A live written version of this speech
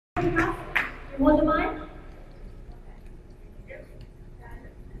Want to mine?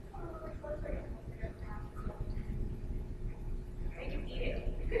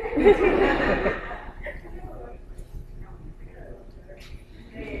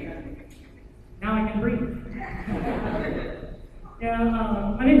 Now I can breathe. Yeah,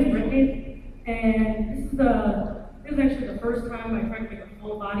 my name is Brittany, and this is actually the first time I tried to make a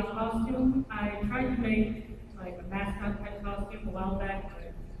full body costume. I tried to make like a mascot type costume a while back,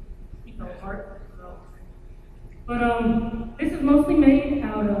 but he fell apart. So. But this is mostly made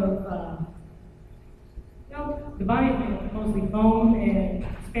out of the body is made of mostly foam and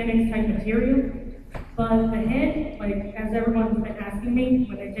spandex type material. But the head, like, as everyone's been asking me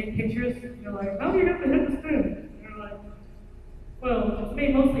when they take pictures, they're like, how do you have the head to spin? And they're like, well, it's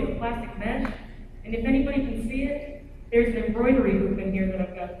made mostly of plastic mesh, and if anybody can see it, there's an embroidery hoop in here that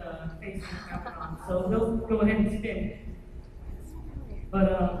I've got the face and mouth on, so they'll go ahead and spin. But,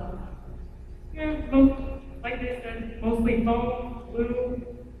 yeah, like they said, mostly foam, glue,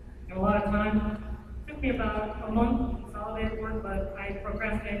 and a lot of time. It took me about a month to consolidate work, but I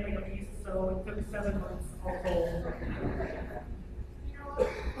procrastinated like a piece, so it took 7 months all told.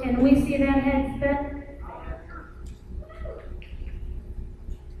 Can we see that head spin?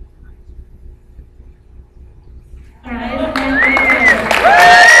 Yeah, isn't that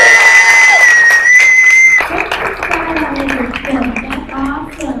That's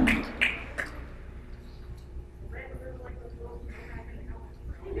awesome.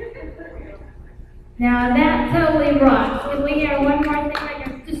 Now that totally rocks. Can we hear one more thing,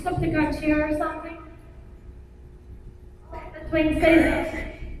 like just something on chair or something? The twin says.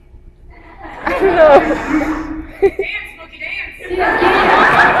 I don't know. Dance, Smokey, dance!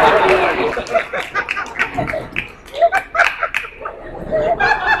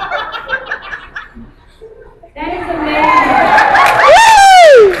 That is amazing.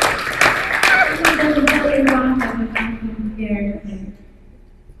 This is totally wrong. I'm scared.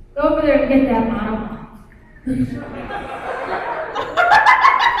 Go over there and get that model.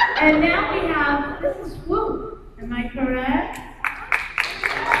 And now we have, this is Swoop. Am I correct?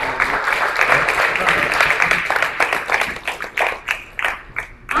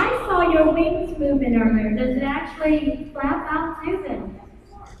 I saw your wings moving earlier. Does it actually flap out too then?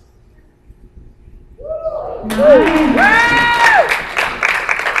 Nice.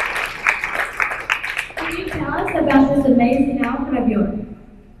 Can you tell us about this amazing outfit of yours?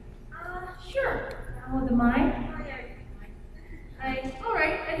 Sure. Now the mic. I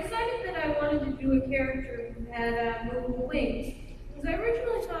decided that I wanted to do a character who had movable wings. Because I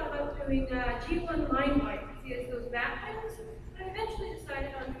originally thought about doing G1 Limelight, see as those bat wings, but I eventually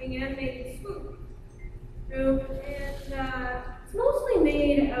decided on doing animated Swoop. And it's mostly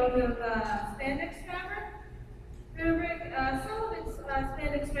made out of spandex fabric. Some of it's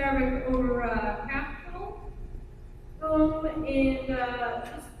spandex fabric over craft foam, and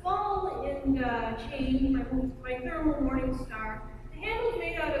this ball and chain, my thermal morning star. The handle's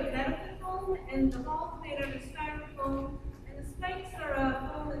made out of medical foam, and the ball's made out of styrofoam, and the spikes are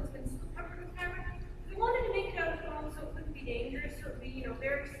foam that's been covered with fabric. We wanted to make it out of foam so it wouldn't be dangerous, so it would be,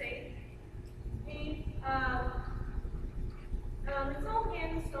 very safe. And, it's all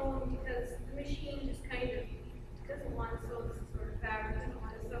hand sewn because the machine just kind of doesn't want to sew this sort of fabric, doesn't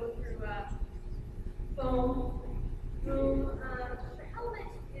want to sew through foam. So, the helmet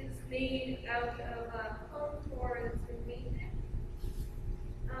is made out of foam core that's been painted.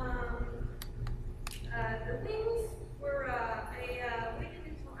 The wings were, I waited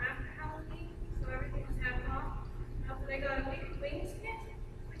until after Halloween, so everything was half off. But I got a big wings kit,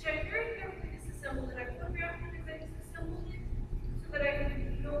 which I very carefully disassembled, and I photographed it as I disassembled it, so that I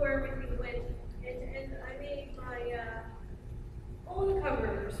could know where everything went. And I made my own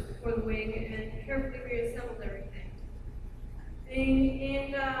covers for the wing and carefully reassembled everything.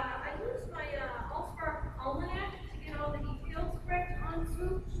 And I used my Allspark Almanac to get all the details correct on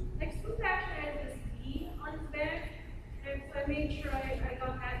Swoop. Like Swoop actually has this E on his back, and so I made sure I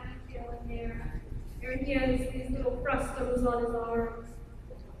got that detail in there. And he has these little frustos on his arms.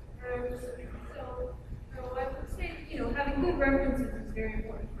 So I would say, having good references is very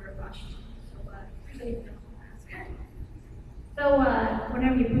important for a costume. So if there's anything else to ask. So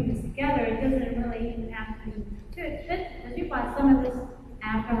whenever you put this together, it doesn't really even have to be too expensive, because you bought some of this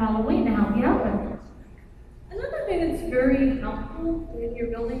after Halloween to help you out with it. Another thing that's very helpful when you're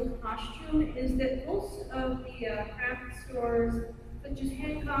building a costume is that most of the craft stores, such as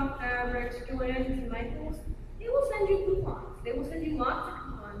Hancock Fabrics, Joann's, and Michael's, they will send you coupons. They will send you lots of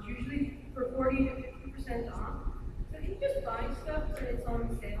coupons, usually for 40 to 50% off. So if you just buy stuff when it's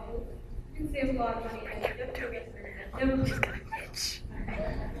on sale, you can save a lot of money. I definitely recommend that. Never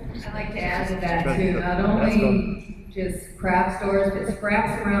I'd like to add to that too, not only just craft stores, but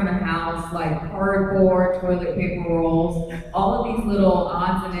scraps around the house, like cardboard, toilet paper rolls, all of these little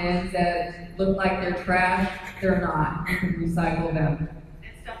odds and ends that look like they're trash, they're not. You can recycle them.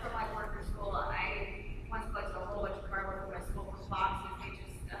 And stuff from like work or school. I once collected a whole bunch of cardboard from my school from boxes. They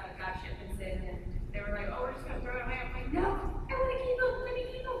just got shipments in, and they were like, "Oh, we're just gonna throw it away." I'm like, "No, I want to keep them. Let me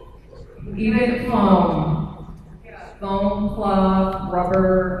keep them." Even foam. Foam, cloth,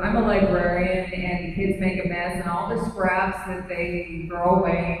 rubber. I'm a librarian and kids make a mess, and all the scraps that they throw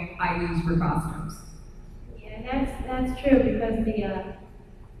away, I use for costumes. Yeah, that's true, because the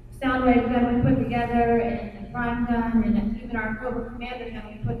sound wave gun we put together, and the prime gun, and even our Cobra Commander gun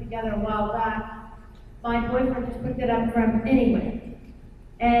we put together a while back, my boyfriend just picked it up from anywhere.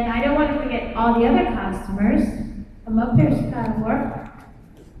 And I don't want to forget all the other customers. Come up here, Skylar.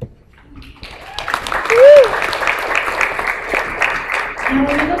 Now,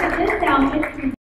 when you look at this outfit,